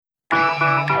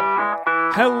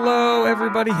Hello,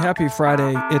 everybody. Happy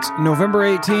Friday. It's November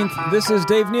 18th. This is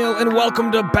Dave Neal, and welcome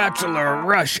to Bachelor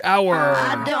Rush Hour.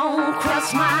 I don't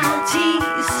cross my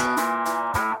T's.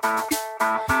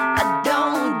 I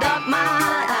don't dot my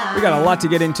I's. We got a lot to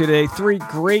get into today. 3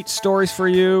 great stories for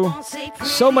you.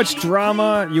 So much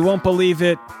drama, you won't believe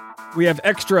it. We have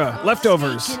extra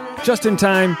leftovers just in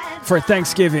time for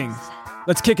Thanksgiving.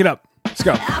 Let's kick it up. Let's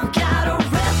go. I've got a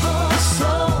rebel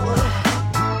soul.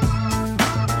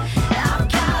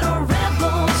 I've got a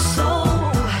rebel soul.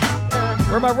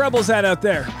 Where are my rebels at out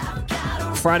there?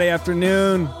 Friday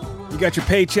afternoon, you got your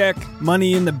paycheck,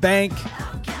 money in the bank,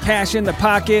 cash in the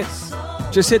pocket.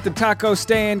 Just hit the taco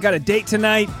stand, got a date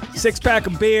tonight, 6-pack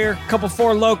of beer, couple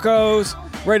 4 Locos,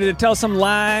 ready to tell some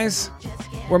lies.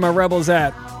 Where my rebels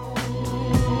at?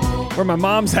 Where my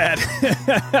mom's at? Here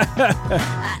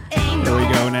we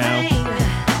go now.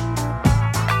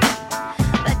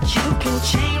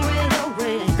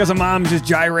 Because a mom's just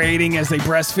gyrating as they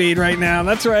breastfeed right now.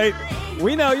 That's right.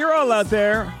 We know you're all out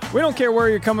there. We don't care where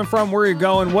you're coming from, where you're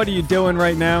going, what are you doing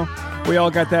right now. We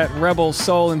all got that rebel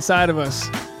soul inside of us.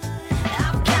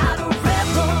 I've got a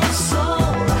rebel soul.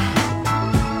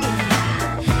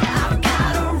 I've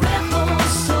got a rebel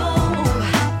soul.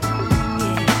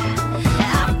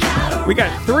 I've got a We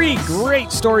got 3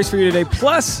 great stories for you today.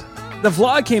 Plus, the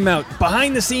vlog came out.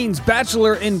 Behind the scenes,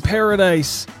 Bachelor in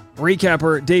Paradise.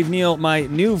 Recapper, Dave Neal, my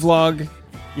new vlog.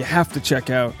 You have to check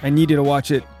out. I need you to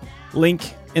watch it.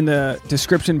 Link in the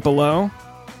description below.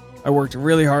 I worked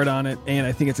really hard on it, and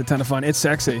I think it's a ton of fun. It's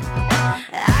sexy.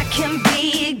 I can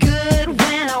be good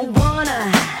when I wanna.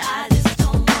 I just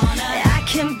don't wanna. I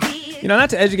can be. You know, not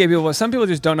to educate people, but some people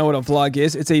just don't know what a vlog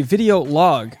is. It's a video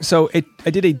log. So I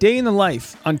did a day in the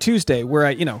life on Tuesday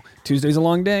where Tuesday's a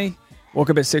long day. Woke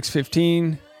up at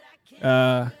 6:15.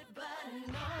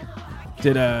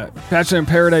 Did a Bachelor in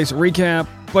Paradise recap,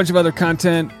 bunch of other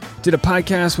content. Did a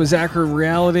podcast with Zachary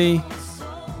Reality.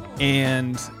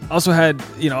 And also had,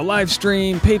 a live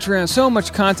stream, Patreon. So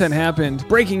much content happened.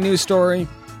 Breaking news story.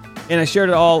 And I shared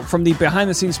it all from the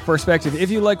behind-the-scenes perspective.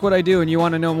 If you like what I do and you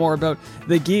want to know more about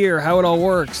the gear, how it all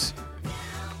works,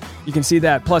 you can see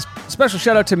that. Plus, special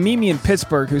shout-out to Mimi in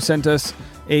Pittsburgh, who sent us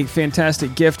a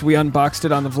fantastic gift. We unboxed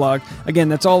it on the vlog. Again,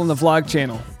 that's all in the vlog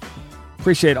channel.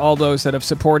 Appreciate all those that have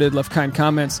supported, left kind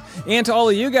comments. And to all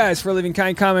of you guys for leaving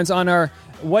kind comments on our,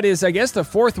 what is, I guess, the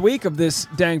 4th week of this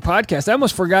dang podcast. I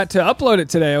almost forgot to upload it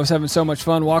today. I was having so much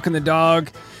fun walking the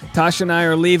dog. Tasha and I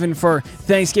are leaving for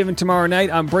Thanksgiving tomorrow night.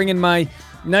 I'm bringing my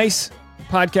nice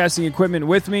podcasting equipment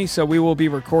with me, so we will be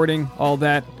recording all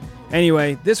that.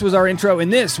 Anyway, this was our intro,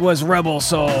 and this was Rebel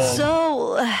Soul.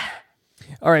 Soul.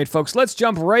 All right, folks, let's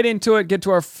jump right into it, get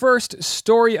to our first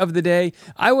story of the day.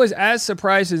 I was as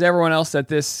surprised as everyone else that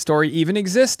this story even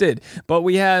existed, but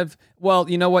we have, well,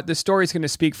 you know what? The story's going to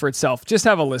speak for itself. Just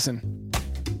have a listen.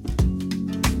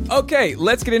 Okay,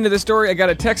 let's get into the story. I got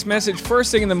a text message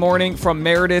first thing in the morning from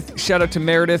Meredith. Shout out to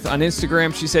Meredith on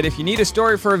Instagram. She said, if you need a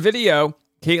story for a video,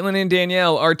 Kaitlyn and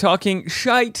Danielle are talking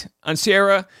shite on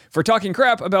Sierra for talking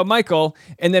crap about Michael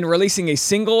and then releasing a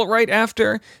single right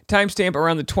after. Timestamp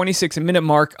around the 26-minute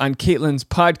mark on Kaitlyn's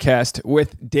podcast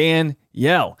with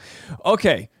Danielle.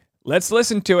 Okay, let's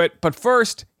listen to it. But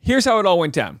first, here's how it all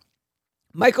went down.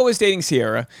 Michael was dating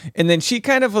Sierra, and then she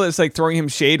kind of was like throwing him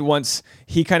shade once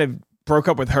he kind of broke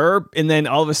up with her, and then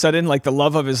all of a sudden, like, the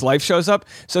love of his life shows up.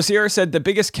 So Sierra said, the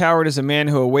biggest coward is a man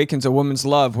who awakens a woman's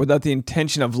love without the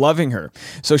intention of loving her.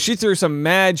 So she threw some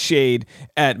mad shade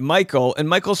at Michael, and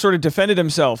Michael sort of defended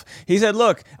himself. He said,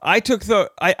 look, I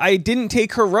didn't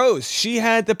take her rose. She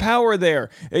had the power there.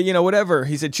 Whatever.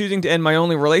 He said, choosing to end my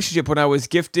only relationship when I was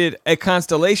gifted a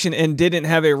constellation and didn't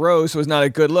have a rose was not a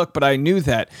good look, but I knew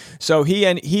that. So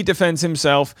he defends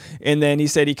himself, and then he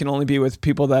said he can only be with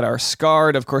people that are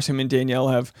scarred. Of course, him and Danielle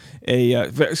have a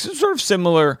sort of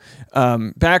similar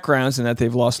backgrounds in that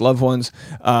they've lost loved ones.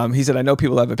 He said, I know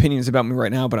people have opinions about me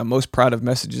right now, but I'm most proud of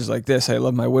messages like this. I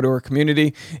love my widower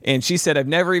community. And she said, I've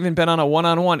never even been on a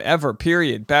one-on-one ever,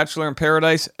 period. Bachelor in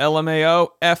Paradise, LMAO,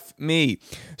 F me.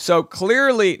 So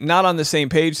clearly not on the same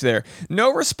page there.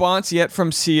 No response yet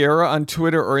from Sierra on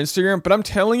Twitter or Instagram, but I'm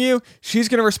telling you, she's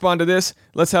going to respond to this.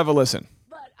 Let's have a listen.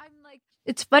 But I'm like,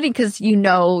 it's funny because,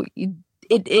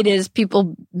 it is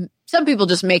people. Some people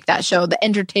just make that show, the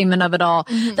entertainment of it all,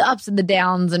 the ups and the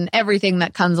downs and everything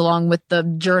that comes along with the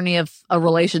journey of a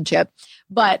relationship.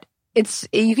 But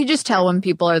you can just tell when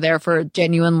people are there for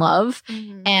genuine love.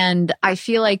 And I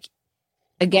feel like,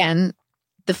 again,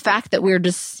 the fact that we're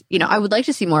just, I would like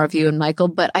to see more of you and Michael,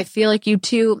 but I feel like you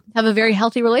two have a very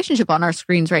healthy relationship on our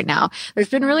screens right now. There's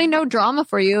been really no drama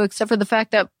for you except for the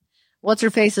fact that what's her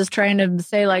face is trying to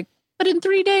say like, but in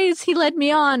 3 days he led me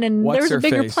on and What's there was a her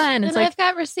bigger face? plan. It's And like, I've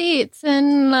got receipts,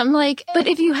 and I'm like, but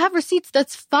if you have receipts,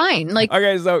 that's fine. Like,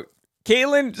 Okay, so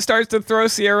Kaitlyn starts to throw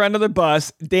Sierra under the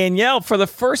bus. Danielle, for the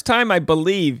first time, I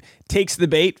believe, takes the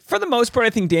bait. For the most part,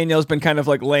 I think Danielle's been kind of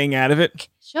like laying out of it.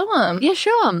 show them. yeah,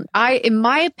 show him. In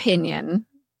my opinion,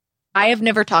 I have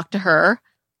never talked to her,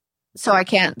 so I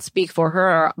can't speak for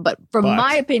her. But from But-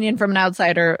 my opinion, from an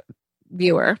outsider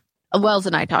viewer, Wells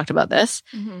and I talked about this,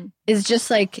 is just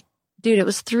like, dude, it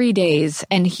was 3 days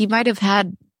and he might have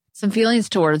had some feelings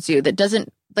towards you that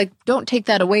doesn't, like, don't take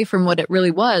that away from what it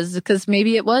really was, because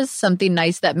maybe it was something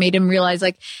nice that made him realize,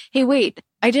 like, hey, wait,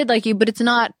 I did like you, but it's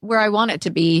not where I want it to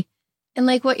be. And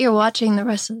like what you're watching the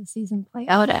rest of the season play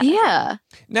out at. Yeah.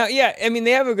 Now, yeah, I mean,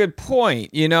 they have a good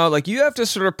point. You know, like you have to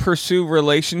sort of pursue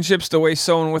relationships the way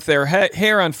someone with their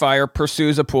hair on fire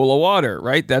pursues a pool of water,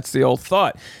 right? That's the old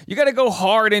thought. You got to go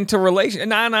hard into relation.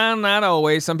 Not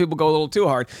always. Some people go a little too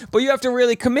hard, but you have to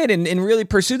really commit and really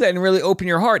pursue that and really open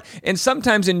your heart. And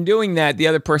sometimes in doing that, the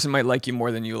other person might like you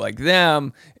more than you like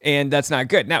them. And that's not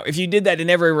good. Now, if you did that in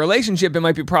every relationship, it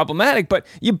might be problematic, but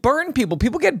you burn people.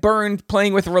 People get burned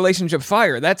playing with a relationship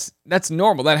fire. That's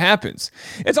normal. That happens.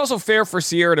 It's also fair for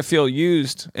Sierra to feel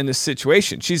used in this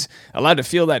situation. She's allowed to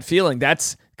feel that feeling.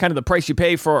 That's kind of the price you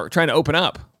pay for trying to open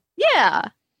up. Yeah.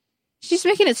 She's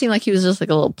making it seem like he was just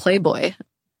like a little playboy.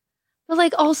 But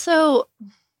like also,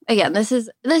 again, this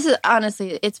is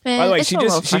honestly, it's been. By the way, it's she been a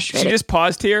little just frustrating.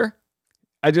 paused here.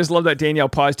 I just love that Danielle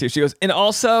paused here. She goes, and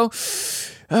also,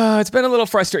 it's been a little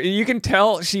frustrating. You can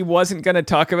tell she wasn't going to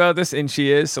talk about this, and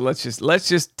she is. So let's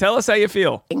just tell us how you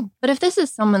feel. But if this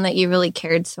is someone that you really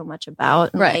cared so much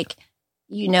about, and Right. like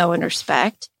you know and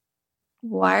respect,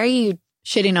 why are you?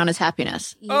 Shitting on his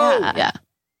happiness. Yeah. Yeah.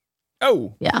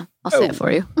 Oh, Yeah. I'll say it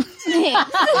for you.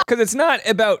 because it's not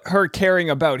about her caring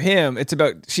about him. It's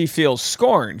about she feels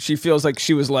scorned. She feels like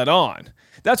she was let on.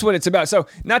 That's what it's about. So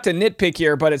not to nitpick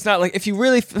here, but it's not like if you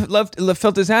really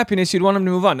felt his happiness, you'd want him to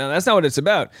move on. No, that's not what it's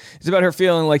about. It's about her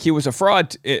feeling like he was a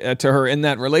fraud to her in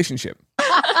that relationship.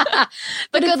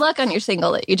 But good luck on your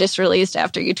single that you just released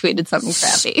after you tweeted something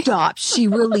crappy. Stop. She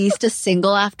released a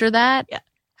single after that? Yeah.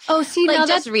 Oh, see, Like now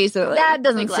just recently. that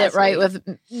doesn't like sit last right week.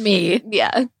 with me.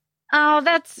 Yeah. Oh,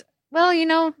 that's, well, you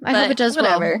know, I hope But it does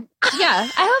whatever. well. Yeah,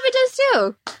 I hope it does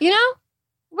too. You know,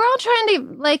 we're all trying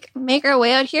to like make our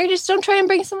way out here. Just don't try and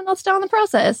bring someone else down the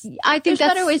process. I think There's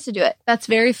that's better ways to do it. That's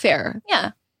very fair.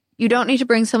 Yeah. You don't need to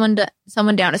bring someone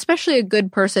down, especially a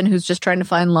good person who's just trying to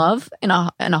find love in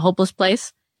a hopeless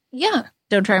place. Yeah.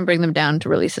 Don't try and bring them down to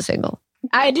release a single.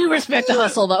 I do respect the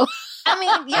hustle, though. I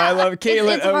mean, yeah. I love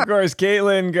Kaitlyn. It's Of hard. course,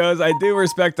 Kaitlyn goes, I do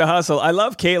respect the hustle. I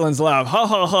love Kaitlyn's laugh. Ha,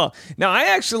 ha, ha. Now,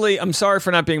 I'm sorry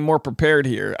for not being more prepared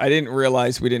here. I didn't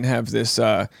realize we didn't have this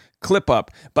clip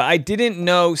up, but I didn't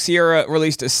know Sierra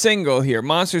released a single here.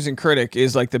 Monsters and Critic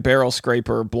is like the barrel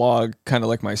scraper blog, kind of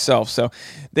like myself. So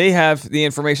they have the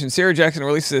information. Sierra Jackson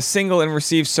releases a single and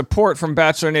receives support from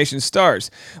Bachelor Nation stars.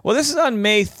 Well, this is on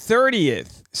May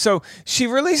 30th. So she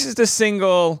releases the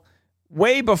single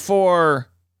way before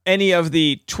any of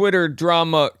the Twitter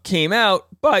drama came out,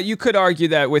 but you could argue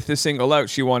that with the single out,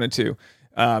 she wanted to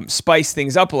spice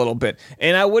things up a little bit.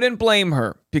 And I wouldn't blame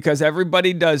her because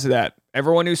everybody does that.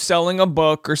 Everyone who's selling a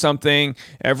book or something,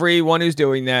 everyone who's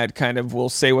doing that kind of will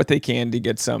say what they can to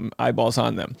get some eyeballs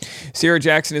on them. Sierra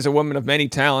Jackson is a woman of many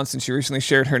talents, and she recently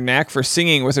shared her knack for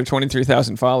singing with her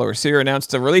 23,000 followers. Sierra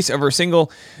announced the release of her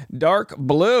single, Dark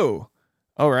Blue.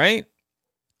 All right,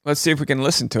 let's see if we can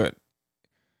listen to it.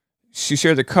 She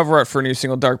shared the cover art for her new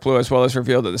single, Dark Blue, as well as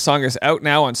revealed that the song is out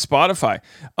now on Spotify.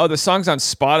 Oh, the song's on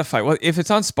Spotify. Well, if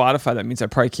it's on Spotify, that means I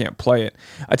probably can't play it.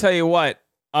 I tell you what,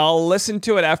 I'll listen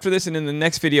to it after this, and in the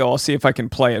next video, I'll see if I can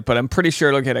play it. But I'm pretty sure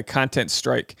it'll get a content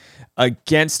strike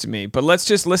against me. But let's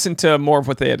just listen to more of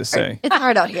what they had to say. It's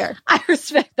hard out here. I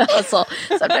respect the hustle.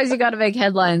 Sometimes you got to make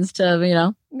headlines to, you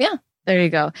know. Yeah. There you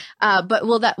go. But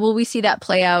will we see that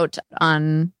play out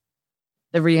on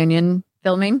the reunion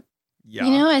filming? Yeah.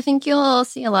 You know, I think you'll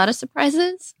see a lot of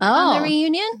surprises on the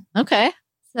reunion. Okay.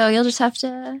 So you'll just have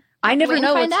to. I never wait and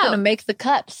know find what's going to out. make the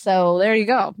cut. So there you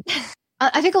go.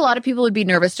 I think a lot of people would be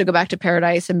nervous to go back to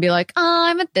Paradise and be like, oh,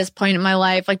 I'm at this point in my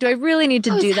life. Like, do I really need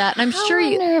to do that? And I'm sure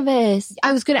you. nervous.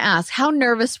 I was going to ask, how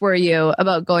nervous were you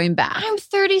about going back? I'm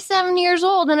 37 years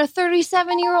old in a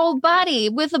 37-year-old body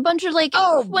with a bunch of like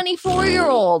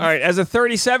 24-year-olds. All right, as a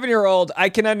 37-year-old, I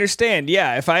can understand.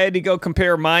 Yeah, if I had to go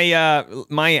compare my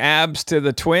my abs to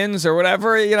the twins or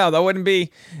whatever, you know, that wouldn't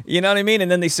be, you know what I mean? And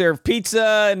then they serve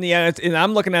pizza, and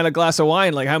I'm looking at a glass of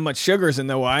wine, like how much sugar's in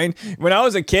the wine. When I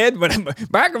was a kid, when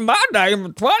back in my day, in the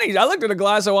 20s, I looked at a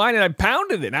glass of wine and I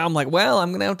pounded it. Now I'm like, well, I'm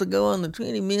going to have to go on the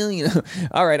 20 million.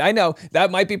 All right, I know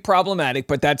that might be problematic,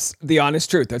 but that's the honest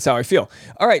truth. That's how I feel.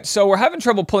 All right, so we're having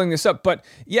trouble pulling this up, but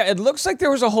yeah, it looks like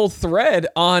there was a whole thread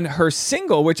on her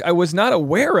single, which I was not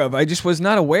aware of. I just was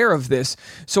not aware of this.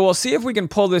 So we'll see if we can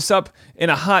pull this up in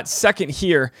a hot second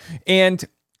here. And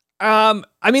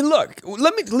I mean, look,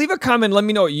 let me leave a comment. Let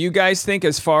me know what you guys think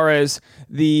as far as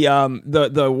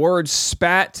the word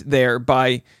spat there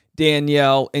by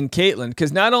Danielle and Kaitlyn,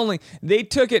 because not only they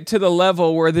took it to the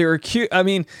level where they're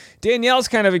Danielle's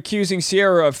kind of accusing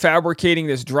Sierra of fabricating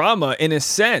this drama in a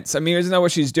sense. I mean, isn't that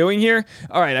what she's doing here?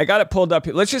 All right, I got it pulled up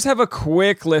here. Let's just have a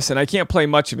quick listen. I can't play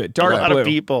much of it. Dark a lot Blue. Of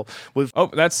people with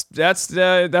that's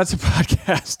a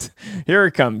podcast. Here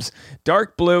it comes.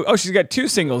 Dark Blue. Oh, she's got 2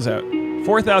 singles out.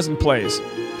 4,000 plays.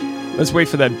 Let's wait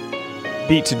for that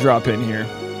beat to drop in here.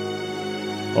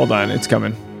 Hold on, it's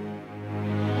coming.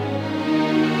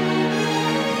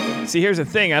 See, here's the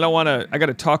thing. I got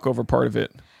to talk over part of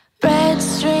it. Red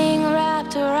string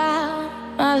wrapped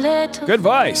around my little Good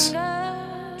voice.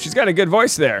 finger. She's got a good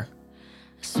voice there.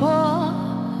 Swore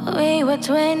we were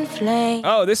twin flames.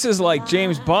 Oh, this is like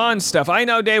James Bond stuff. I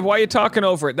know, Dave. Why are you talking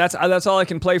over it? That's all I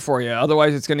can play for you.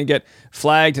 Otherwise, it's going to get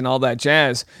flagged and all that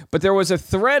jazz. But there was a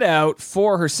thread out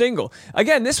for her single.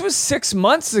 Again, this was 6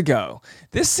 months ago.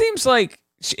 This seems like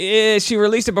she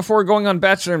released it before going on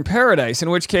Bachelor in Paradise, in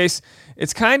which case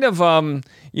it's kind of, and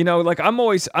by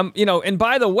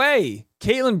the way,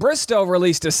 Kaitlyn Bristowe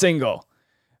released a single.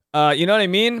 You know what I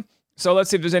mean? So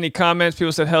let's see if there's any comments.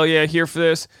 People said, hell yeah, here for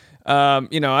this. I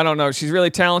don't know. She's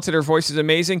really talented. Her voice is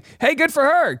amazing. Hey, good for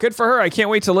her. Good for her. I can't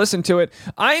wait to listen to it.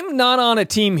 I'm not on a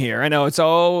team here. I know it's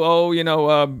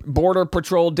Border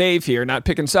Patrol Dave here, not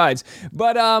picking sides.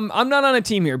 But I'm not on a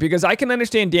team here because I can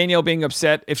understand Danielle being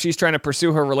upset if she's trying to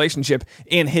pursue her relationship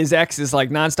and his ex is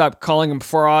like nonstop calling him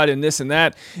fraud and this and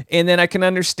that. And then I can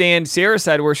understand Sierra's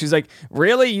side where she's like,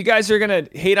 really? You guys are going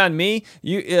to hate on me?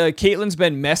 Kaitlyn's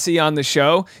been messy on the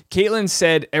show. Kaitlyn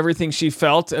said everything she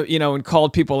felt, and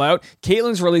called people out.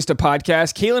 Kaitlyn's released a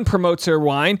podcast. Kaitlyn promotes her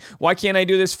wine. Why can't I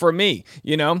do this for me?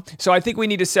 So I think we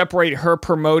need to separate her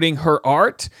promoting her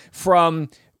art from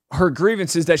her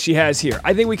grievances that she has here.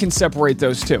 I think we can separate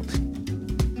those two.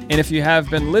 And if you have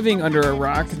been living under a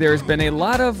rock, there's been a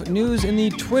lot of news in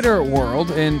the Twitter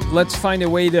world, and let's find a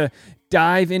way to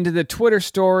dive into the Twitter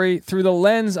story through the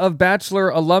lens of Bachelor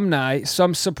alumni,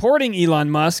 some supporting Elon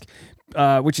Musk,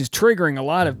 which is triggering a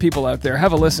lot of people out there.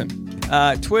 Have a listen.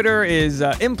 Twitter is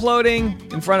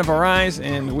imploding in front of our eyes,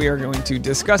 and we are going to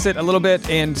discuss it a little bit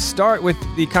and start with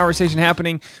the conversation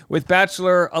happening with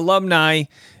Bachelor alumni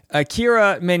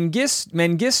Kira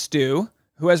Mengistu,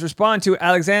 who has responded to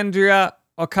Alexandria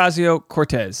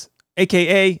Ocasio-Cortez,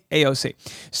 a.k.a. AOC.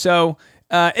 So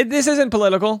this isn't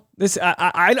political.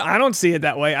 I don't see it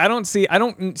that way. I don't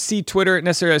see Twitter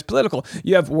necessarily as political.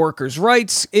 You have workers'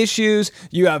 rights issues.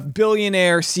 You have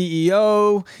billionaire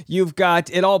CEO. You've got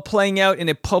it all playing out in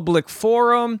a public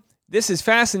forum. This is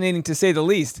fascinating to say the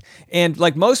least. And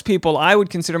like most people, I would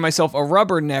consider myself a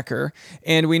rubbernecker.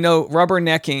 And we know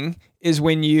rubbernecking is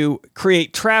when you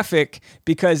create traffic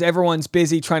because everyone's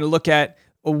busy trying to look at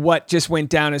what just went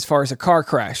down as far as a car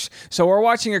crash. So we're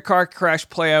watching a car crash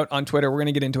play out on Twitter. We're going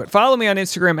to get into it. Follow me on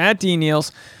Instagram at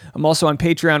DNeils. I'm also on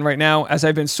Patreon right now as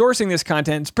I've been sourcing this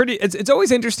content. It's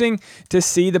always interesting to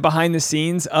see the behind the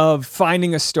scenes of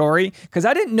finding a story because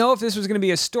I didn't know if this was going to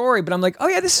be a story, but I'm like, oh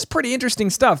yeah, this is pretty interesting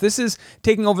stuff. This is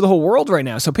taking over the whole world right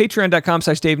now. So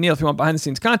patreon.com/Dave Neal if you want behind the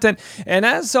scenes content. And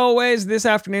as always, this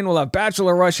afternoon we'll have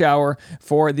Bachelor Rush Hour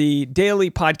for the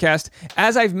daily podcast.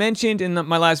 As I've mentioned in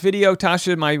my last video,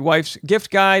 Tasha, my wife's gift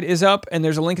guide is up, and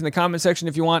there's a link in the comment section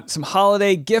if you want some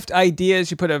holiday gift ideas.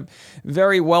 You put a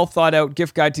very well thought out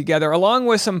gift guide together, along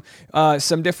with some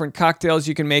different cocktails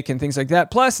you can make and things like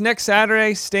that. Plus, next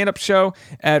Saturday, stand-up show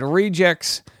at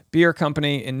Rejects Beer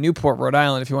Company in Newport, Rhode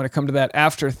Island, if you want to come to that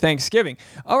after Thanksgiving.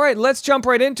 All right, let's jump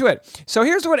right into it. So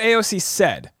here's what AOC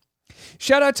said.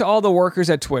 Shout out to all the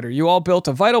workers at Twitter. You all built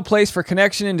a vital place for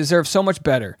connection and deserve so much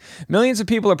better. Millions of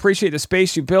people appreciate the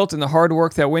space you built and the hard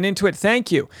work that went into it.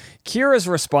 Thank you. Kira's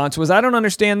response was, I don't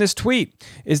understand this tweet.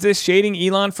 Is this shading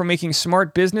Elon for making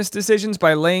smart business decisions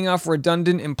by laying off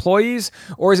redundant employees?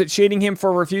 Or is it shading him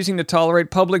for refusing to tolerate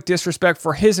public disrespect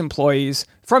for his employees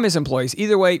from his employees.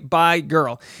 Either way, bye,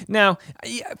 girl. Now,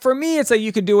 for me, it's like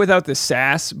you could do without the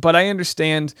sass, but I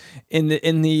understand in the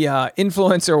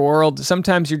influencer world,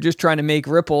 sometimes you're just trying to make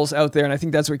ripples out there, and I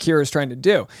think that's what Kira's trying to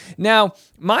do. Now,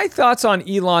 my thoughts on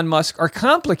Elon Musk are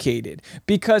complicated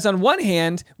because on one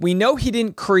hand, we know he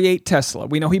didn't create Tesla.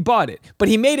 We know he bought it, but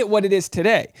he made it what it is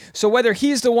today. So whether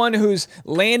he's the one who's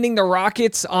landing the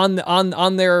rockets on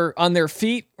their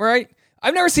feet, right?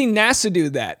 I've never seen NASA do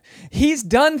that. He's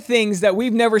done things that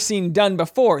we've never seen done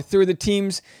before through the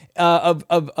teams of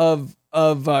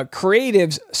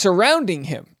creatives surrounding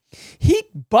him. He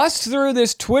busts through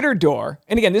this Twitter door,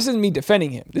 and again, this isn't me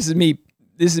defending him. This is me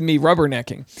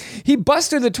rubbernecking. He busts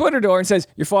through the Twitter door and says,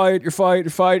 "You're fired, you're fired,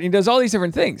 you're fired." And he does all these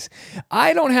different things.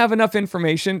 I don't have enough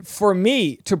information for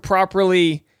me to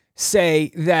properly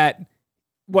say that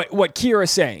what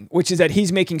Kira's saying, which is that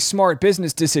he's making smart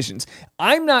business decisions.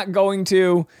 I'm not going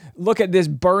to look at this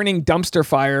burning dumpster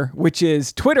fire, which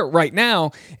is Twitter right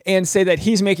now, and say that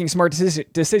he's making smart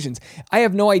decisions. I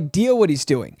have no idea what he's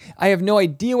doing. I have no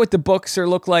idea what the books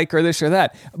look like or this or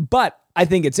that. But I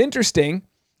think it's interesting.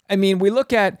 I mean, we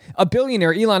look at a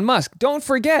billionaire, Elon Musk. Don't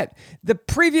forget, the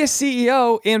previous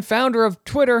CEO and founder of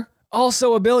Twitter,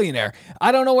 also a billionaire.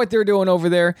 I don't know what they're doing over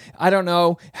there. I don't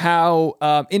know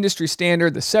how industry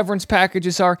standard the severance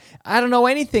packages are. I don't know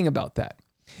anything about that.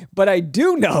 But I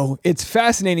do know it's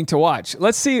fascinating to watch.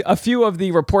 Let's see a few of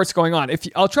the reports going on.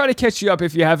 I'll try to catch you up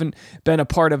if you haven't been a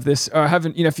part of this or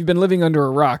if you've been living under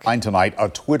a rock. Tonight, a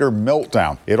Twitter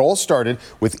meltdown. It all started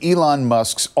with Elon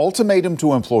Musk's ultimatum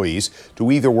to employees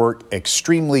to either work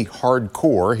extremely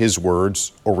hardcore, his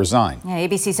words, or resign. Yeah,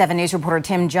 ABC 7 News reporter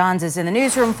Tim Johns is in the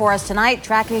newsroom for us tonight,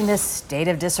 tracking this state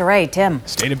of disarray. Tim.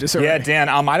 State of disarray. Yeah, Dan,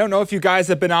 I don't know if you guys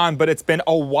have been on, but it's been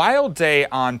a wild day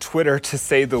on Twitter, to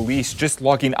say the least. Just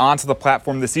logging onto the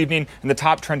platform this evening, and the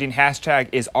top trending hashtag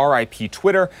is RIP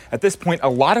Twitter. At this point, a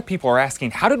lot of people are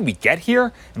asking, how did we get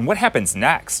here, and what happens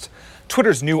next?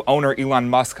 Twitter's new owner, Elon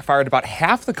Musk, fired about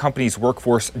half the company's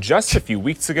workforce just a few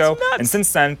weeks ago, and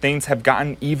since then, things have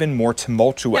gotten even more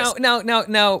tumultuous.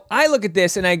 Now, I look at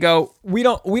this and I go, we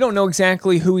don't know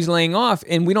exactly who he's laying off,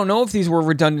 and we don't know if these were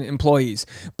redundant employees.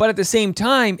 But at the same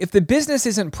time, if the business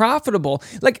isn't profitable,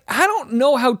 I don't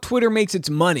know how Twitter makes its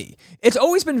money. It's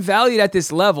always been valued at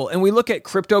this level, and we look at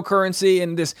cryptocurrency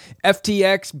and this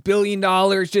FTX $1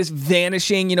 billion just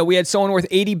vanishing. We had someone worth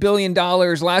 $80 billion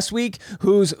last week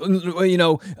who's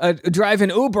driving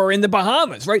Uber in the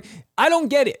Bahamas, right? I don't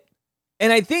get it.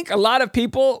 And I think a lot of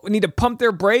people need to pump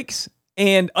their brakes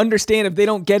and understand if they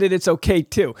don't get it, it's okay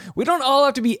too. We don't all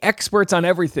have to be experts on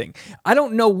everything. I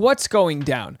don't know what's going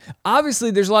down.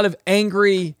 Obviously, there's a lot of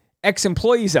angry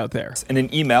ex-employees out there. In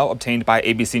an email obtained by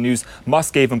ABC News,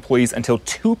 Musk gave employees until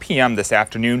 2 p.m. this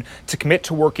afternoon to commit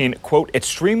to working, quote,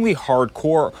 extremely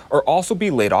hardcore or also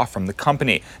be laid off from the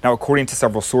company. Now, according to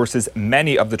several sources,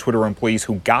 many of the Twitter employees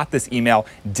who got this email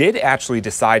did actually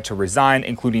decide to resign,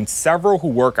 including several who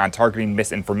work on targeting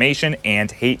misinformation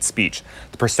and hate speech.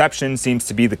 The perception seems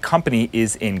to be the company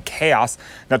is in chaos.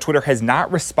 Now, Twitter has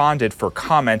not responded for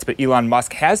comment, but Elon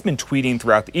Musk has been tweeting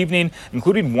throughout the evening,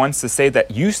 including once to say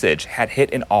that usage had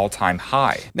hit an all-time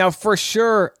high. Now, for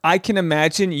sure, I can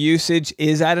imagine usage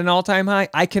is at an all-time high.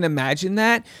 I can imagine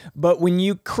that. But when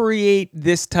you create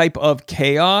this type of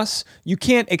chaos, you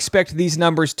can't expect these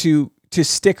numbers to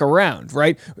stick around,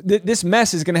 right? This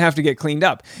mess is going to have to get cleaned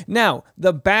up. Now,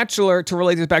 The Bachelor, to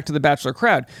relate this back to the Bachelor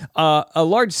crowd, a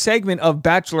large segment of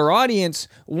Bachelor audience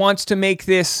wants to make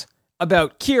this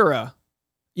about Kira,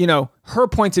 her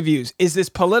points of views. Is this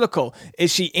political?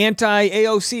 Is she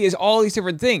anti-AOC? Is all these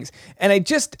different things. And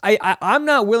I'm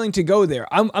not willing to go there.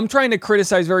 I'm trying to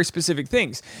criticize very specific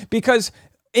things because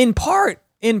in part,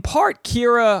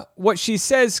 Kira, what she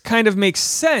says kind of makes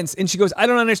sense. And she goes, I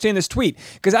don't understand this tweet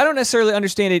because I don't necessarily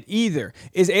understand it either.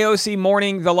 Is AOC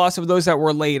mourning the loss of those that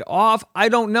were laid off? I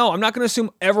don't know. I'm not going to assume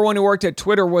everyone who worked at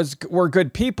Twitter were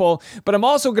good people, but I'm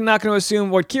also not going to assume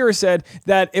what Kira said,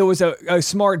 that it was a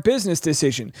smart business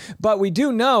decision. But we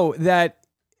do know that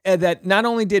not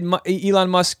only did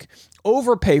Elon Musk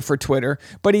overpay for Twitter,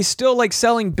 but he's still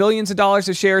selling billions of dollars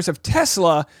of shares of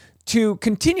Tesla to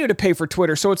continue to pay for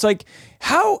Twitter. So it's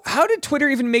how did Twitter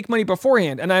even make money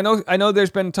beforehand? And I know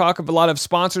there's been talk of a lot of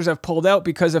sponsors have pulled out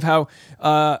because of how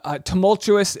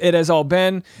tumultuous it has all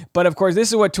been. But of course, this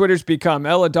is what Twitter's become.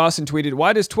 Ella Dawson tweeted,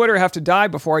 "Why does Twitter have to die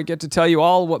before I get to tell you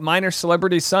all what minor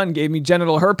celebrity son gave me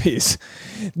genital herpes?"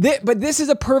 But this is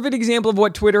a perfect example of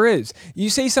what Twitter is.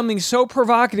 You say something so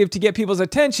provocative to get people's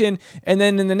attention, and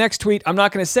then in the next tweet, I'm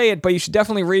not going to say it, but you should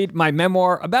definitely read my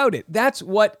memoir about it. That's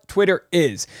what Twitter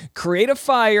is. create a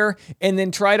fire and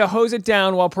then try to hose it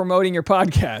down while promoting your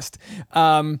podcast.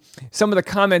 Some of the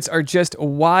comments are just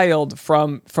wild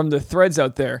from the threads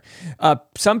out there.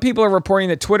 Some people are reporting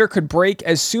that Twitter could break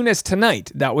as soon as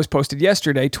tonight. That was posted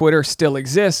yesterday. Twitter still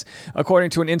exists. According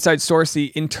to an inside source,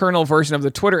 the internal version of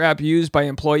the Twitter app used by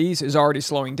employees is already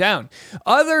slowing down.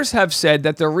 Others have said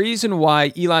that the reason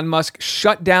why Elon Musk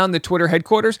shut down the Twitter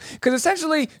headquarters, because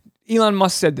essentially Elon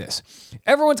Musk said this: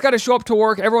 everyone's got to show up to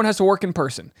work. Everyone has to work in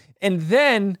person. And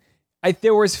then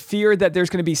there was fear that there's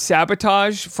going to be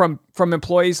sabotage from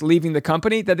employees leaving the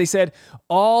company, that they said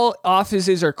all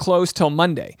offices are closed till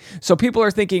Monday. So people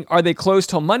are thinking, are they closed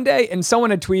till Monday? And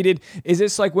someone had tweeted, is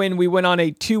this like when we went on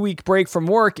a 2-week break from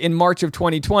work in March of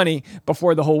 2020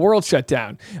 before the whole world shut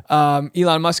down?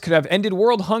 Elon Musk could have ended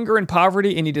world hunger and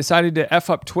poverty, and he decided to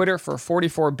F up Twitter for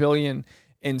 $44 billion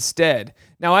instead.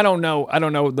 Now, I don't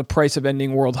know the price of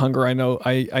ending world hunger. I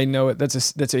know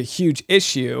that's a huge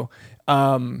issue.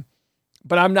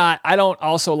 But I don't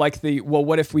also like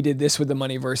what if we did this with the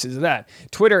money versus that?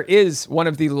 Twitter is one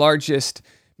of the largest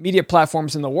media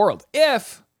platforms in the world.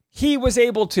 If he was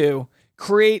able to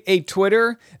create a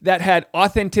Twitter that had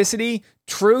authenticity,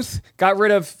 truth, got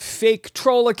rid of fake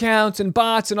troll accounts and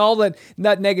bots and all that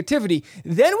negativity,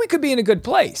 then we could be in a good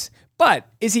place. But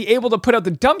is he able to put out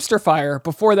the dumpster fire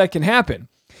before that can happen?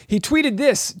 He tweeted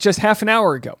this just half an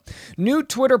hour ago. New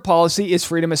Twitter policy is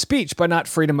freedom of speech, but not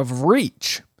freedom of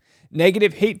reach.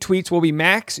 Negative hate tweets will be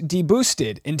max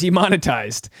deboosted and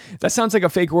demonetized. That sounds like a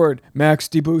fake word. Max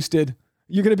deboosted.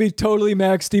 You're going to be totally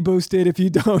max deboosted if you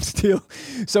don't deal.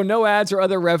 So no ads or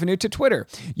other revenue to Twitter.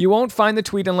 You won't find the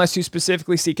tweet unless you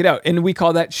specifically seek it out. And we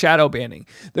call that shadow banning.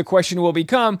 The question will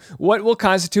become, what will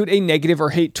constitute a negative or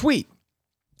hate tweet?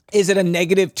 Is it a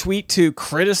negative tweet to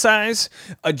criticize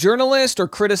a journalist or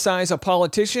criticize a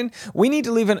politician? We need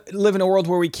to live in a world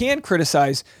where we can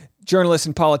criticize journalists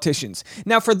and politicians.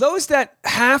 Now, for those that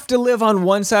have to live on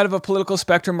one side of a political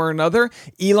spectrum or another,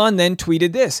 Elon then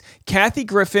tweeted this: Kathy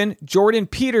Griffin, Jordan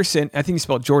Peterson, I think he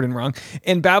spelled Jordan wrong,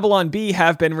 and Babylon Bee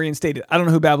have been reinstated. I don't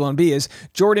know who Babylon Bee is.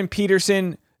 Jordan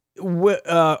Peterson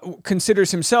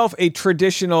considers himself a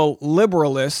traditional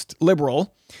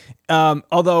liberal.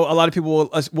 Although a lot of people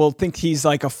will think he's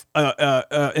like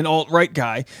an alt-right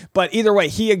guy. But either way,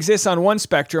 he exists on one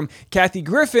spectrum. Kathy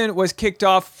Griffin was kicked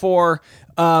off for,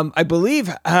 I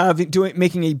believe,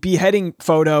 making a beheading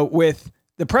photo with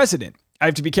the president. I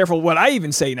have to be careful what I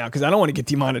even say now because I don't want to get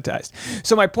demonetized.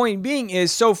 So my point being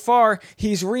is, so far,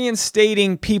 he's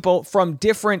reinstating people from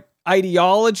different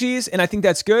ideologies, and I think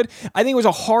that's good. I think it was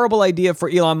a horrible idea for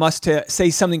Elon Musk to say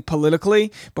something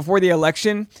politically before the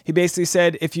election. He basically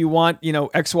said, if you want,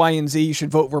 X, Y, and Z, you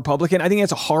should vote Republican. I think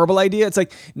that's a horrible idea. It's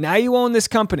like, now you own this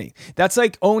company. That's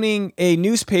like owning a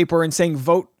newspaper and saying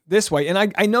vote this way.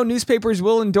 And I know newspapers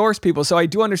will endorse people, so I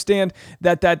do understand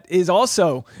that is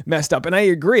also messed up. And I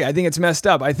agree. I think it's messed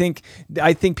up. I think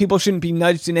people shouldn't be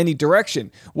nudged in any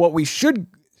direction. What we should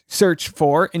search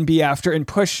for and be after and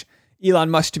push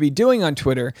Elon Musk to be doing on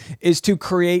Twitter is to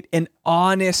create an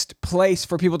honest place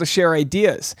for people to share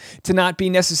ideas, to not be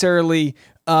necessarily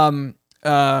pushed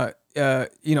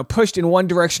in one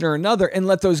direction or another, and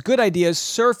let those good ideas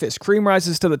surface. Cream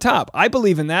rises to the top. I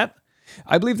believe in that.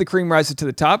 I believe the cream rises to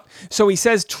the top. So he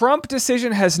says Trump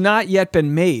decision has not yet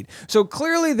been made. So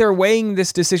clearly they're weighing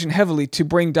this decision heavily to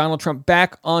bring Donald Trump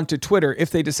back onto Twitter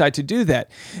if they decide to do that.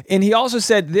 And he also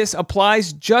said this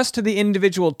applies just to the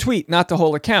individual tweet, not the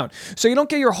whole account. So you don't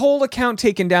get your whole account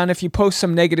taken down if you post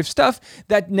some negative stuff.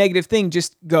 That negative thing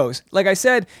just goes. Like I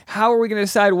said, how are we going to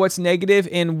decide what's negative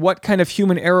and what kind of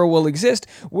human error will exist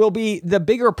will be the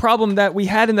bigger problem that we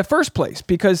had in the first place.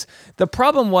 Because the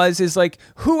problem is like,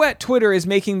 who at Twitter is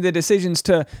making the decisions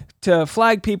to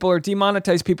flag people or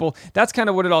demonetize people? That's kind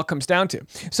of what it all comes down to.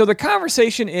 So the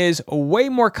conversation is way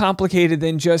more complicated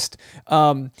than just,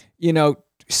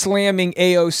 slamming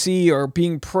AOC or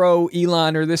being pro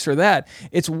Elon or this or that.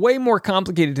 It's way more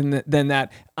complicated than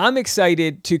that. I'm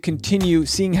excited to continue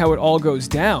seeing how it all goes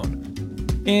down.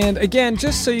 And again,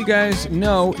 just so you guys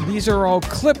know, these are all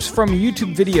clips from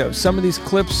YouTube videos. Some of these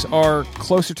clips are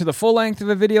closer to the full length of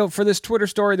a video. For this Twitter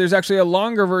story, there's actually a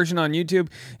longer version on YouTube.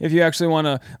 If you actually want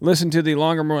to listen to the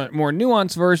longer, more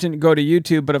nuanced version, go to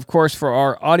YouTube. But of course, for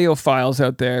our audio files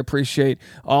out there, I appreciate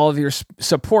all of your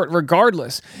support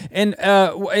regardless. And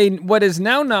what is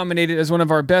now nominated as one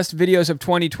of our best videos of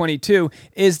 2022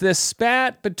 is the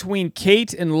spat between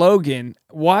Kate and Logan.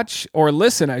 Watch, or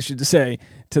listen, I should say,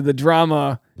 to the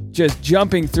drama just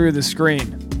jumping through the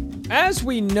screen. As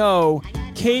we know,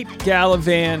 Kate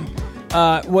Gallivan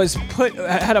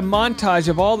had a montage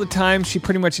of all the times she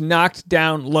pretty much knocked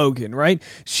down Logan, right?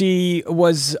 She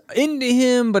was into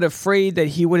him, but afraid that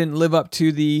he wouldn't live up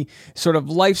to the sort of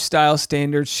lifestyle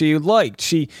standards she liked.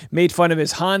 She made fun of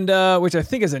his Honda, which I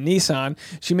think is a Nissan.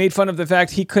 She made fun of the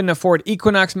fact he couldn't afford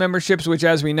Equinox memberships, which,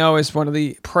 as we know, is one of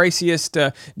the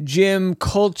priciest gym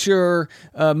culture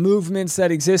movements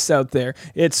that exists out there.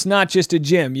 It's not just a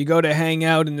gym. You go to hang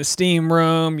out in the steam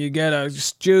room, you get a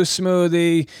juice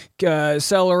smoothie,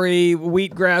 celery,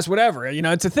 wheatgrass, whatever.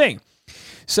 It's a thing.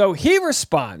 So he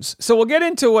responds. So we'll get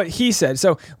into what he said.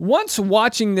 So once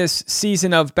watching this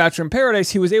season of Bachelor in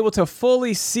Paradise, he was able to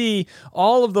fully see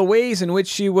all of the ways in which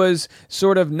she was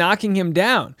sort of knocking him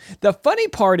down. The funny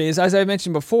part is, as I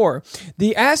mentioned before,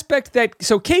 the aspect that,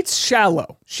 so Kate's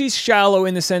shallow. She's shallow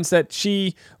in the sense that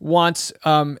she wants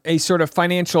a sort of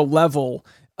financial level.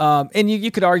 And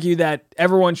you could argue that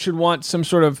everyone should want some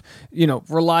sort of,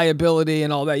 reliability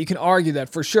and all that. You can argue that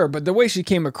for sure. But the way she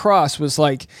came across was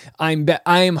like, I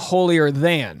am holier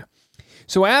than.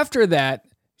 So after that,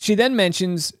 she then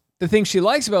mentions the thing she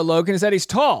likes about Logan is that he's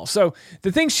tall. So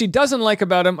the things she doesn't like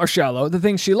about him are shallow. The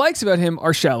things she likes about him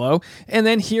are shallow. And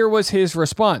then here was his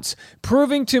response.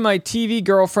 Proving to my TV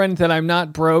girlfriend that I'm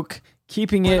not broke.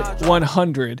 Keeping it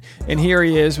 100. And here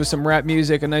he is with some rap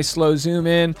music, a nice slow zoom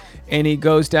in, and he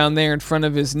goes down there in front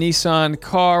of his Nissan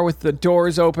car with the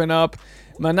doors open up,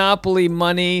 Monopoly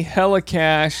money, hella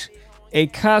cash, a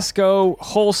Costco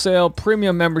wholesale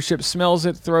premium membership, smells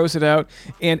it, throws it out,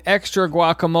 and extra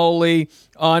guacamole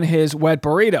on his wet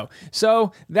burrito.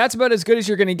 So that's about as good as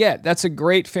you're going to get. That's a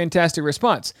great, fantastic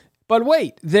response. But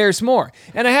wait, there's more.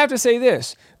 And I have to say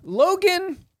this,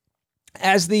 Logan,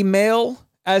 as the male,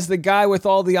 as the guy with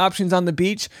all the options on the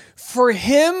beach, for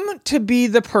him to be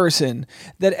the person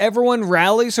that everyone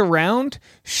rallies around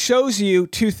shows you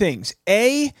two things.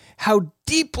 A, how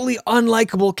deeply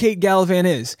unlikable Kate Gallivan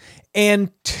is.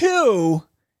 And two,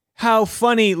 how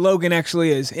funny Logan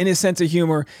actually is in his sense of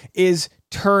humor is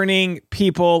turning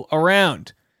people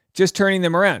around. Just turning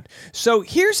them around. So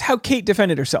here's how Kate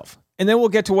defended herself. And then we'll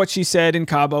get to what she said in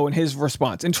Cabo and his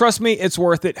response. And trust me, it's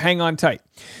worth it. Hang on tight.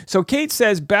 So Kate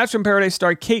says, Bachelor in Paradise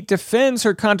star Kate defends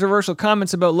her controversial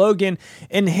comments about Logan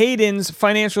and Hayden's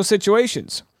financial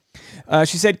situations.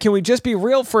 She said, can we just be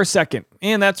real for a second?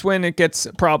 And that's when it gets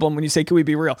a problem when you say, can we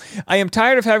be real? I am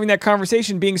tired of having that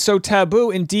conversation being so taboo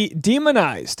and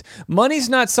demonized. Money's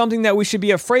not something that we should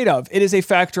be afraid of. It is a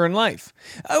factor in life.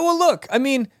 Well, look, I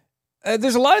mean,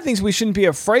 there's a lot of things we shouldn't be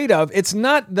afraid of. It's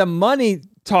not the money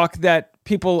talk that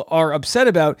people are upset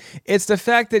about. It's the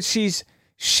fact that she's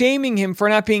shaming him for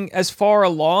not being as far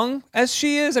along as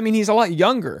she is. I mean, he's a lot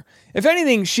younger. If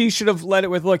anything, she should have led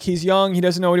it with, look, he's young, he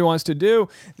doesn't know what he wants to do.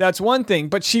 That's one thing.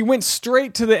 But she went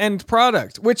straight to the end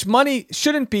product, which money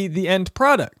shouldn't be the end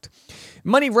product.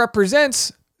 Money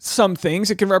represents some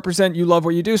things. It can represent you love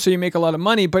what you do, so you make a lot of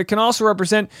money, but it can also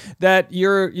represent that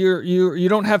you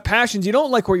don't have passions. You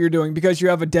don't like what you're doing because you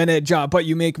have a dead-end job, but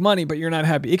you make money, but you're not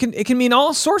happy. It can mean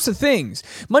all sorts of things.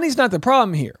 Money's not the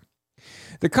problem here.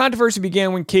 The controversy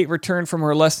began when Kate returned from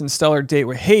her less than stellar date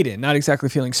with Hayden, not exactly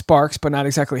feeling sparks, but not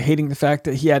exactly hating the fact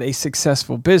that he had a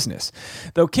successful business.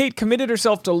 Though Kate committed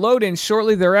herself to Logan,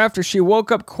 shortly thereafter she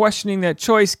woke up questioning that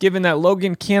choice given that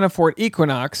Logan can't afford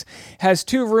Equinox, has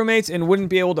 2 roommates, and wouldn't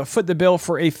be able to foot the bill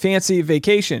for a fancy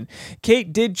vacation.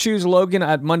 Kate did choose Logan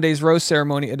at Monday's rose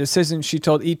ceremony, a decision she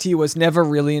told ET was never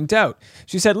really in doubt.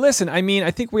 She said, listen, I mean, I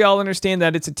think we all understand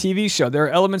that it's a TV show. There are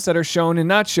elements that are shown and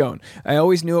not shown. I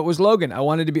always knew it was Logan.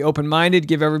 I wanted to be open-minded,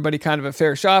 give everybody kind of a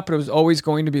fair shot, but it was always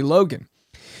going to be Logan.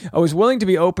 I was willing to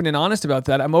be open and honest about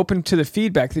that. I'm open to the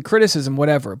feedback, the criticism,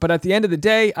 whatever. But at the end of the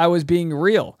day, I was being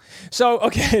real. So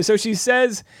she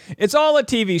says, it's all a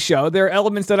TV show. There are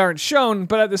elements that aren't shown,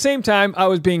 but at the same time, I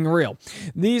was being real.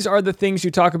 These are the things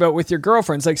you talk about with your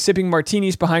girlfriends, like sipping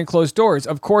martinis behind closed doors.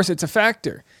 Of course, it's a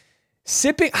factor.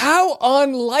 Sipping, how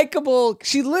unlikable.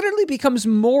 She literally becomes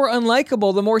more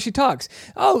unlikable the more she talks.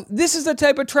 Oh, this is the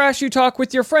type of trash you talk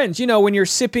with your friends. You know, when you're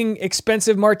sipping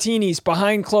expensive martinis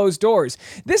behind closed doors.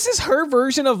 This is her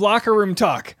version of locker room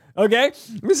talk. Okay?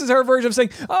 This is her version of saying,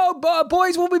 oh,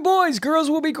 boys will be boys, girls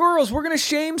will be girls. We're going to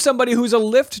shame somebody who's a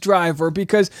Lyft driver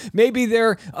because maybe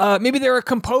they're a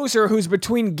composer who's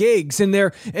between gigs and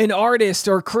they're an artist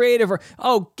or creative.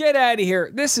 Oh, get out of here.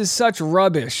 This is such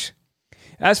rubbish.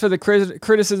 As for the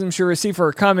criticism she received for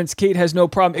her comments, Kate has no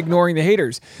problem ignoring the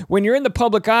haters. When you're in the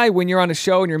public eye, when you're on a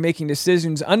show and you're making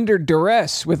decisions under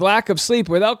duress, with lack of sleep,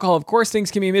 with alcohol, of course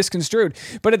things can be misconstrued.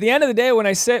 But at the end of the day, when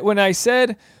I said what I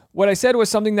said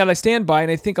was something that I stand by, and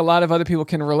I think a lot of other people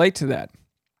can relate to that.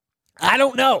 I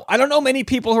don't know. I don't know many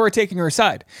people who are taking her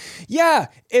side. Yeah,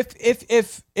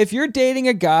 if you're dating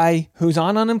a guy who's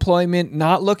on unemployment,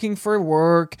 not looking for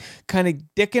work, kind of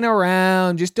dicking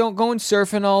around, just don't go and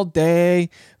surfing all day,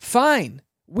 fine.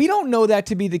 We don't know that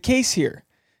to be the case here.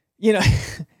 You know,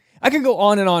 I could go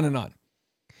on and on and on.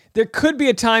 There could be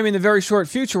a time in the very short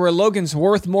future where Logan's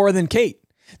worth more than Kate.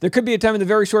 There could be a time in the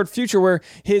very short future where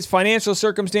his financial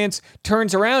circumstance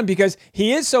turns around because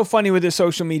he is so funny with his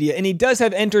social media and he does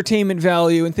have entertainment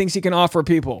value and things he can offer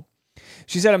people.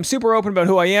 She said, I'm super open about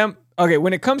who I am. Okay,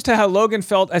 when it comes to how Logan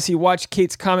felt as he watched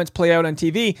Kate's comments play out on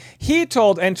TV, he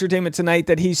told Entertainment Tonight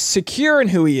that he's secure in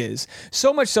who he is,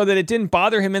 so much so that it didn't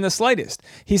bother him in the slightest.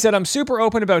 He said, I'm super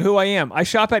open about who I am. I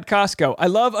shop at Costco. I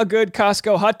love a good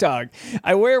Costco hot dog.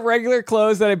 I wear regular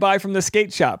clothes that I buy from the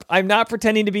skate shop. I'm not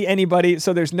pretending to be anybody,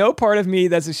 so there's no part of me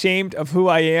that's ashamed of who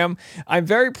I am. I'm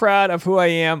very proud of who I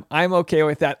am. I'm okay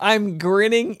with that. I'm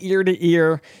grinning ear to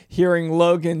ear hearing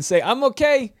Logan say, I'm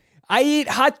okay. I eat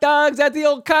hot dogs at the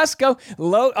old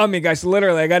Costco. I mean, guys,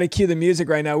 literally, I got to cue the music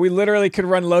right now. We literally could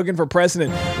run Logan for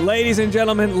president. Ladies and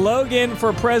gentlemen, Logan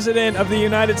for president of the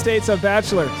United States of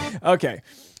Bachelor. Okay.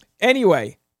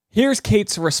 Anyway, here's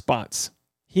Kate's response.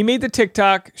 He made the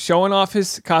TikTok showing off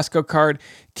his Costco card.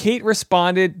 Kate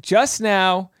responded just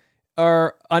now,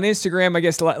 or on Instagram, I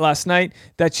guess last night,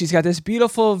 that she's got this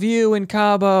beautiful view in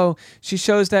Cabo. She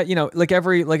shows that, you know, like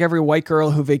every white girl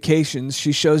who vacations,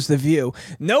 she shows the view.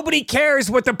 Nobody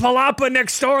cares what the palapa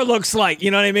next door looks like.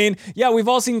 You know what I mean? Yeah, we've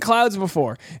all seen clouds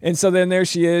before. And so then there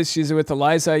she is. She's with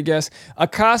Eliza, I guess. A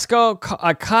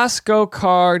Costco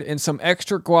card and some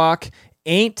extra guac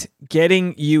ain't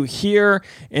getting you here.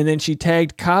 And then she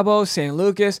tagged Cabo San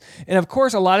Lucas. And of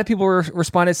course, a lot of people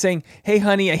responded saying, hey,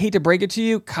 honey, I hate to break it to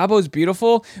you. Cabo's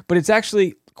beautiful, but it's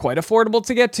actually quite affordable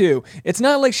to get to. It's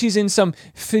not like she's in some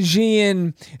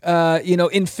Fijian,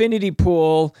 infinity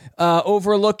pool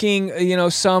overlooking,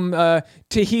 some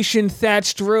Tahitian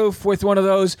thatched roof with one of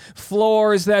those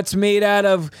floors that's made out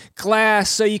of glass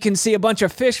so you can see a bunch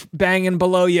of fish banging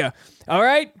below you. All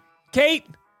right, Kate?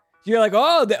 You're like,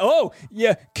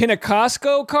 yeah. Can a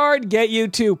Costco card get you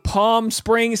to Palm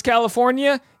Springs,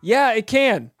 California? Yeah, it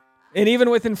can. And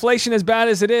even with inflation as bad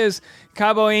as it is,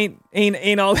 Cabo ain't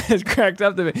all that cracked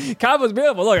up to me. Cabo's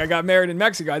beautiful. Look, I got married in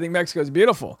Mexico. I think Mexico's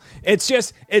beautiful. It's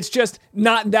just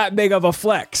not that big of a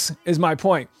flex, is my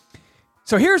point.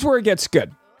 So here's where it gets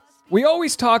good. We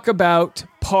always talk about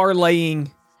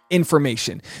parlaying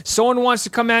information. Someone wants to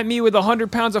come at me with 100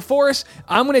 pounds of force,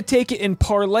 I'm going to take it and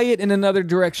parlay it in another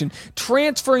direction,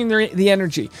 transferring the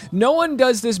energy. No one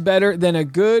does this better than a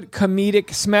good comedic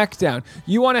smackdown.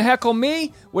 You want to heckle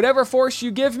me? Whatever force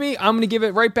you give me, I'm going to give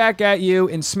it right back at you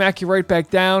and smack you right back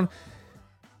down.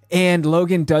 And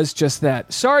Logan does just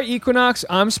that. Sorry, Equinox,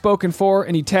 I'm spoken for.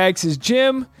 And he tags his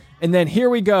gym. And then here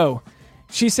we go.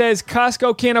 She says,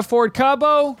 Costco can't afford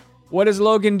Cabo. What does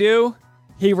Logan do?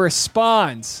 He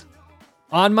responds,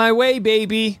 on my way,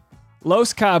 baby,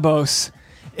 Los Cabos,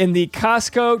 in the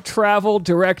Costco travel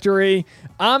directory.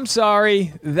 I'm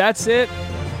sorry, that's it.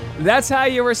 That's how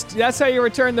you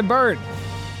return the bird.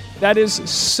 That is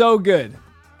so good.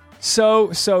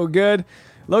 So good.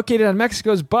 Located on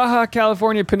Mexico's Baja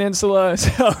California Peninsula.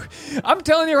 So I'm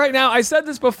telling you right now, I said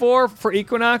this before for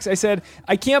Equinox. I said,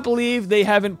 I can't believe they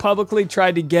haven't publicly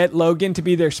tried to get Logan to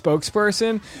be their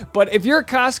spokesperson. But if you're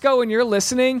Costco and you're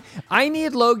listening, I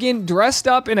need Logan dressed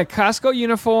up in a Costco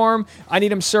uniform. I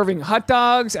need him serving hot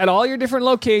dogs at all your different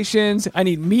locations. I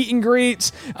need meet and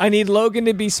greets. I need Logan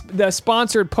to be the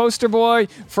sponsored poster boy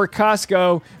for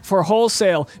Costco for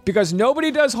wholesale. Because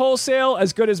nobody does wholesale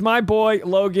as good as my boy,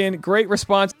 Logan. Great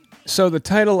response. So the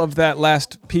title of that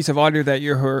last piece of audio that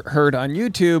you heard on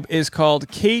YouTube is called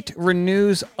Kate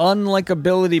Renews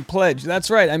Unlikability Pledge.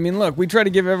 That's right. I mean, look, we try to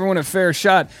give everyone a fair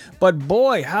shot, but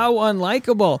boy, how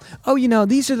unlikable. Oh,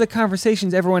 these are the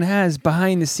conversations everyone has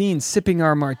behind the scenes sipping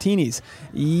our martinis.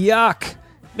 Yuck.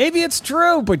 Maybe it's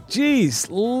true, but geez,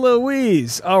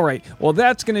 Louise. All right, well,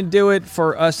 that's going to do it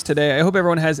for us today. I hope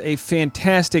everyone has a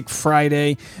fantastic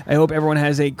Friday. I hope everyone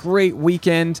has a great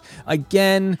weekend.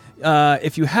 Again,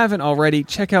 if you haven't already,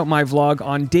 check out my vlog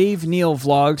on Dave Neal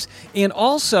Vlogs. And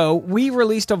also, we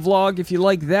released a vlog, if you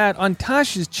like that, on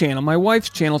Tasha's channel, my wife's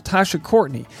channel, Tasha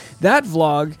Courtney. That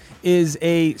vlog is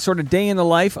a sort of day in the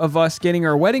life of us getting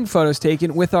our wedding photos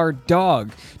taken with our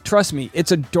dog. Trust me,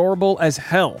 it's adorable as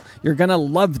hell. You're going to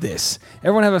love this.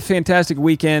 Everyone have a fantastic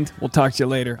weekend. We'll talk to you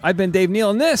later. I've been Dave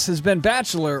Neal, and this has been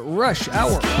Bachelor Rush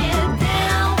Hour.